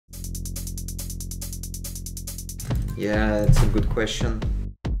Yeah, it's a good question.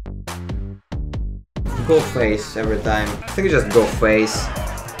 Go face every time. I think just go face.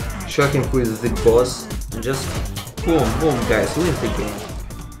 Show him who is the boss. And just boom, boom, guys, win the game.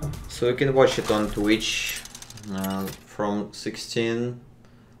 So you can watch it on Twitch from 16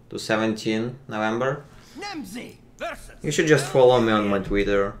 to 17 November. You should just follow me on my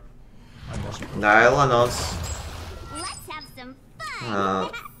Twitter. And I'll announce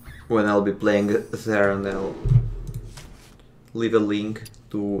when I'll be playing there, and I'll leave a link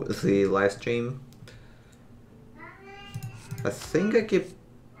to the live stream. I think I keep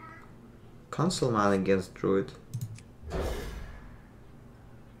Console Man against Druid.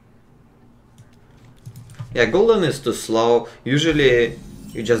 Yeah, Golden is too slow. Usually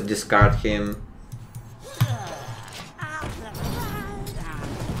you just discard him.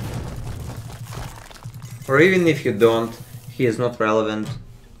 Or even if you don't, he is not relevant.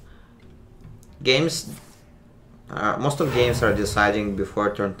 Games... most of games are deciding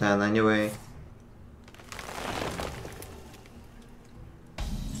before turn 10 anyway.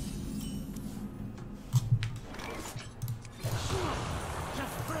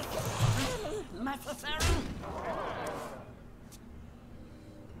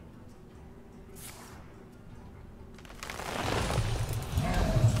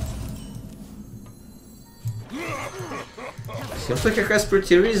 Seems like he has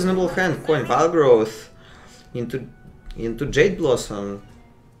pretty reasonable hand. Coin Pile Growth into Jade Blossom.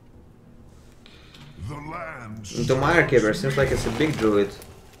 Into Mire Keeper. Seems like it's a big druid.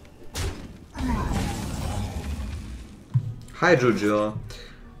 Hi Juju.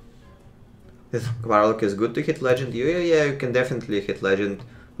 This Warlock is good to hit Legend. Yeah, you can definitely hit Legend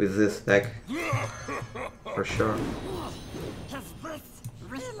with this deck. For sure.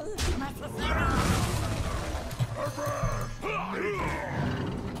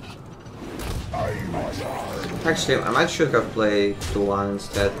 Actually, I might should have played 2-1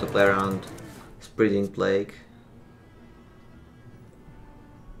 instead to play around Spreading Plague.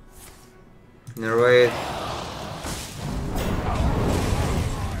 Narrate.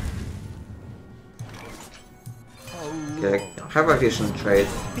 Okay, have a vision trade.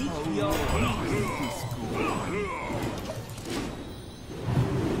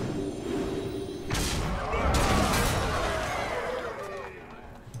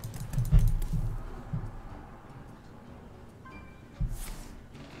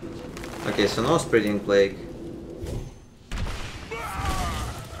 Okay, so no Spreading Plague.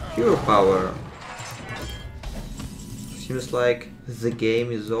 Pure Power. Seems like the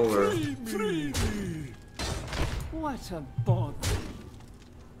game is over. What a bother.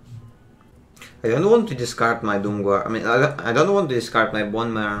 I don't want to discard my Doomguard. I mean, I don't want to discard my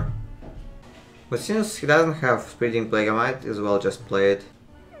Bone Mare. But since he doesn't have Spreading Plague, I might as well just play it.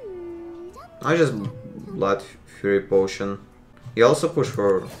 I just Blood Fury Potion. You also push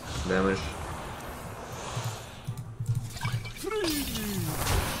for damage.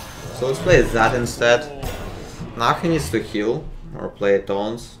 So let's play that instead. Now he needs to heal or play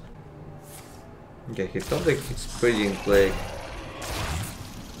Tones. Okay, he thought that it's Spreading Plague.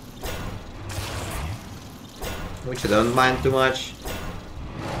 Which I don't mind too much.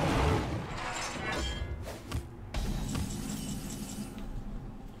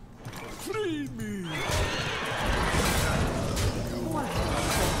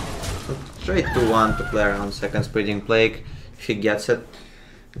 Trade 2-1 to play around second Spreading Plague if he gets it.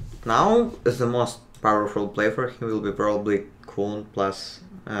 Now the most powerful play for him will be probably Coon plus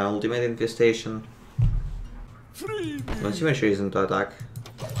Ultimate Infestation. Don't see much reason to attack.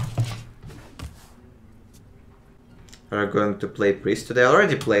 We're going to play Priest today. I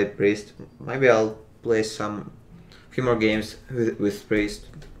already played Priest. Maybe I'll play few more games with Priest.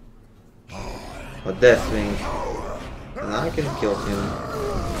 Or Deathwing. And I can kill him.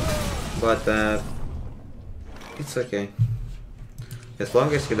 But it's okay. As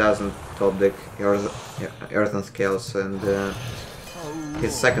long as he doesn't top deck Earth and Scales and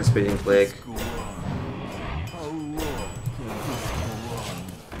his second Spreading Plague.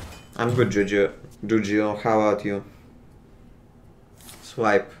 I'm good, Juju. How about you?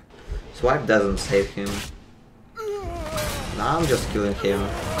 Swipe. Swipe doesn't save him. Now I'm just killing him.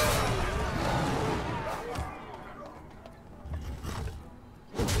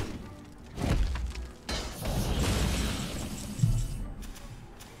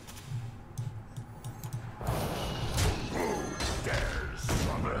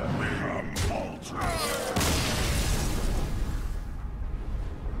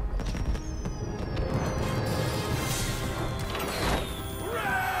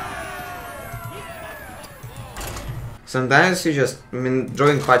 Sometimes you just, I mean,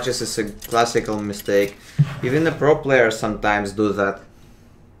 drawing patches is a classical mistake. Even the pro players sometimes do that.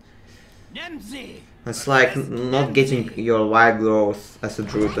 It's like not getting your Y growth as a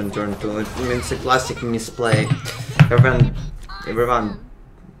druid on turn 2. It means a classic misplay. Everyone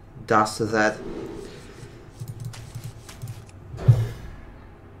does that.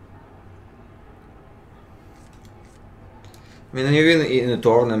 I mean, even in the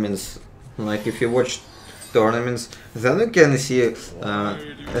tournaments, like if you watch tournaments, then you can see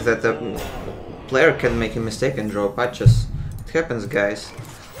that a player can make a mistake and draw patches. It happens, guys.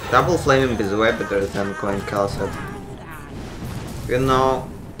 Double flaming is way better than going Calcet. You know,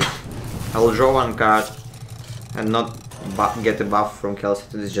 I'll draw one card and not get a buff from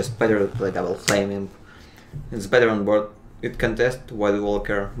Calcet. It's just better to play double flaming. It's better on board. It can test White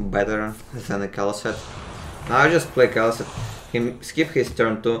Walker better than a Calcet. Now I just play Calcet. He skip his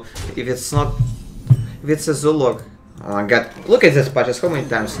turn 2. If it's not, if it's a Zoolock, oh my god! Look at this patches. How many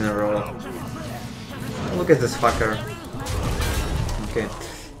times in a row? Look at this fucker. Okay.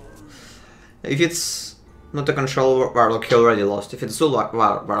 If it's not a control Warlock, he already lost. If it's Zoolock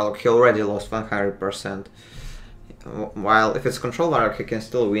Warlock, he already lost 100%. While if it's control Warlock, he can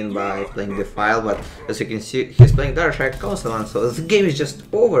still win by playing Defile, but as you can see, he's playing Darkshark Constant, so the game is just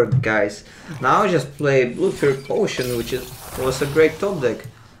over, guys. Now I just play Blue Fear Potion, which was a great top deck,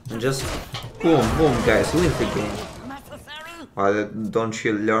 and just boom, boom, guys, win the game. Don't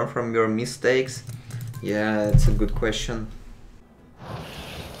you learn from your mistakes? Yeah, that's a good question.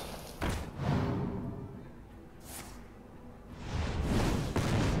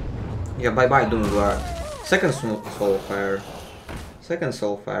 Yeah, bye-bye Doomguard. Second Soulfire. Second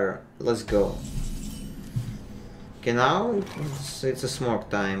Soulfire. Let's go. Okay, now it's a smoke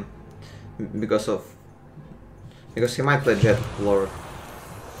time. Because he might play Jet Lord.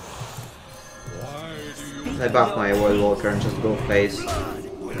 I buff my Void Walker and just go face.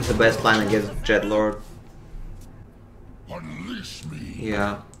 It's the best line against Jet Lord.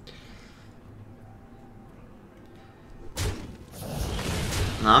 Yeah.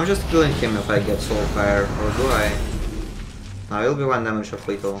 Now I'm just killing him if I get Soulfire, or do I? I will be 1 damage of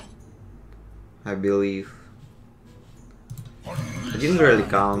lethal. I believe. I didn't really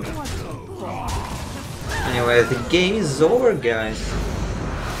count. Anyway, the game is over, guys.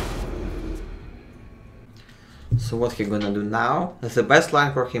 So what he gonna do now? The best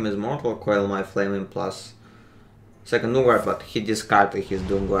line for him is Mortal Coil, my Flaming plus second Doomguard, but he discarded his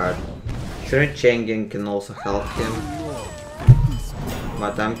Doomguard. Spirit Changing can also help him.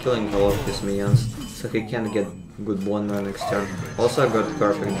 But I'm killing all of his minions, so he can't get good Bone Marrow next turn. Also I got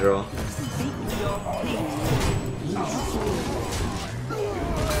perfect draw.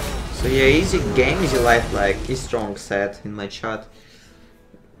 So yeah, easy game, easy life, like he's strong set in my chat.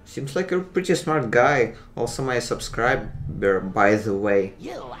 Seems like you're a pretty smart guy. Also my subscriber, by the way.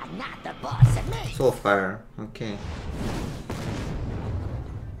 You are not the boss of me. Soulfire, okay.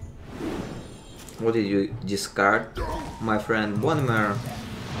 What did you discard? My friend Bone Marrow.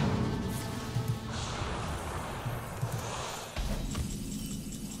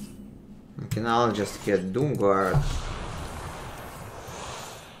 Okay, now I'll just get Doomguard.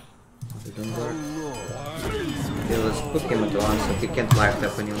 Okay, let's put him at 1 so he can't life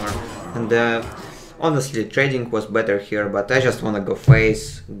tap anymore. And honestly, trading was better here, but I just wanna go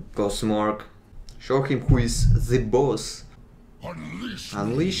face, go smork. Show him who is the boss.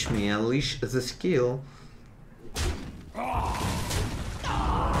 Unleash me, unleash the skill.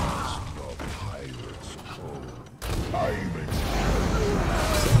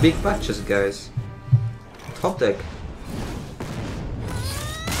 It's big patches, guys. Top deck.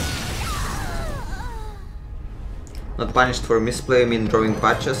 Not punished for misplay, I mean drawing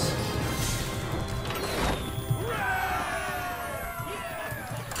patches.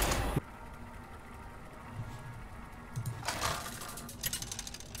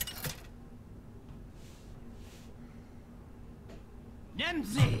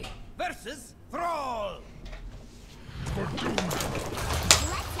 Nemzi versus Thrall.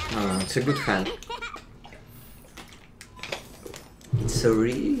 It's a good hand. It's a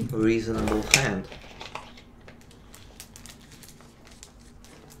really reasonable hand.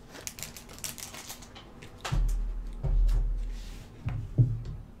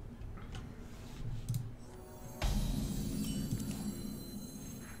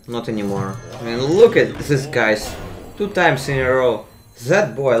 Not anymore. I mean, look at this, guys. 2 times in a row.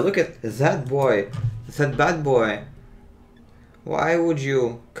 That boy, look at that boy. That bad boy. Why would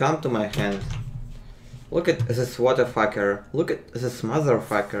you come to my hand? Look at this waterfucker. Look at this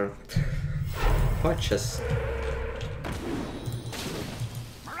motherfucker. Watches.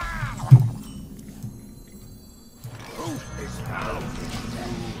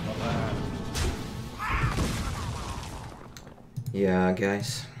 Yeah,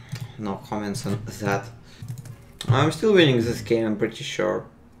 guys, no comments on that. I'm still winning this game, I'm pretty sure.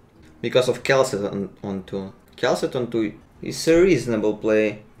 Because of Calcet on 2. Calcet on 2 is a reasonable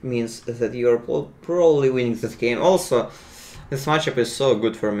play. Means that you're probably winning this game. Also, this matchup is so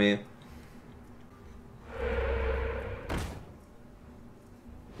good for me.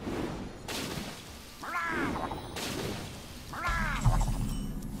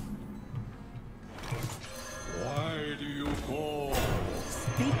 Why do you call?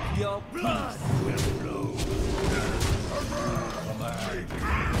 Speak your blood will flow.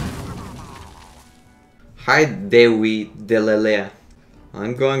 Hi Dewi Delele.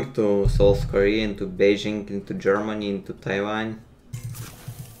 I'm going to South Korea, into Beijing, into Germany, into Taiwan.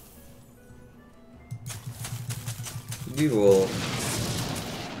 Devolve.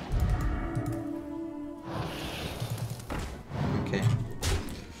 Okay.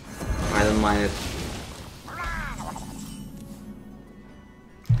 I don't mind it.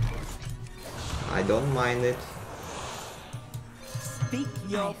 I don't mind it. Speak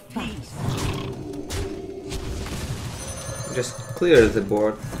your peace. Just clear the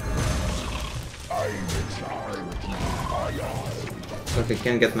board. Okay,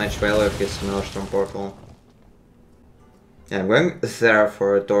 can get much value if it's Maelstrom Portal. Yeah, I'm going there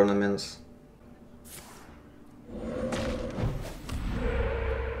for tournaments.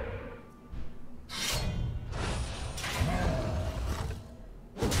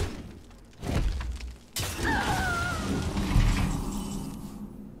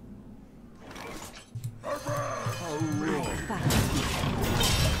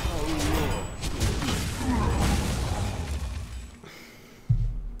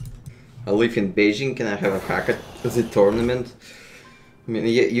 I live in Beijing, can I have a hack at the tournament? I mean,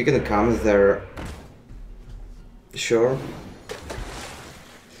 you can come there. Sure.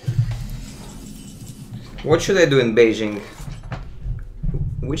 What should I do in Beijing?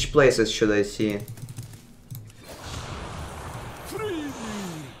 Which places should I see?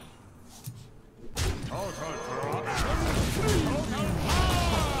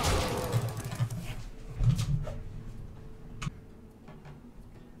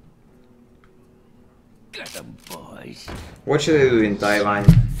 Boys. What should I do in Taiwan?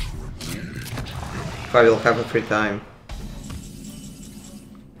 If I will have a free time.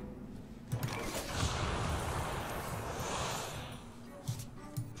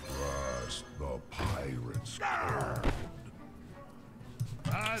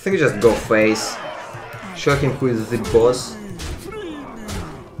 I think just go face. Show him who is the boss.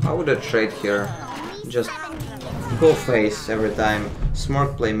 How would I trade here? Just go face every time.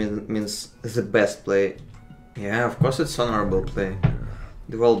 Smart play means the best play. Yeah, of course it's honorable play.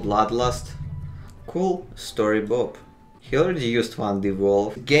 Devolve Bloodlust. Cool story Bob. He already used one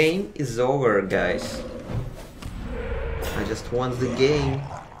devolve. Game is over, guys. I just won the game.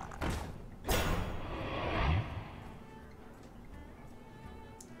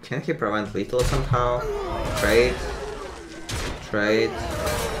 Can he prevent lethal somehow? Trade. Trade.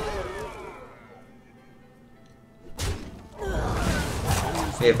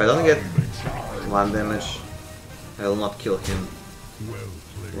 If I don't get 1 damage, I will not kill him.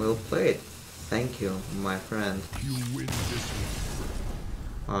 Well played. Thank you, my friend.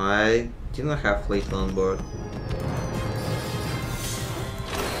 I didn't have lethal on board.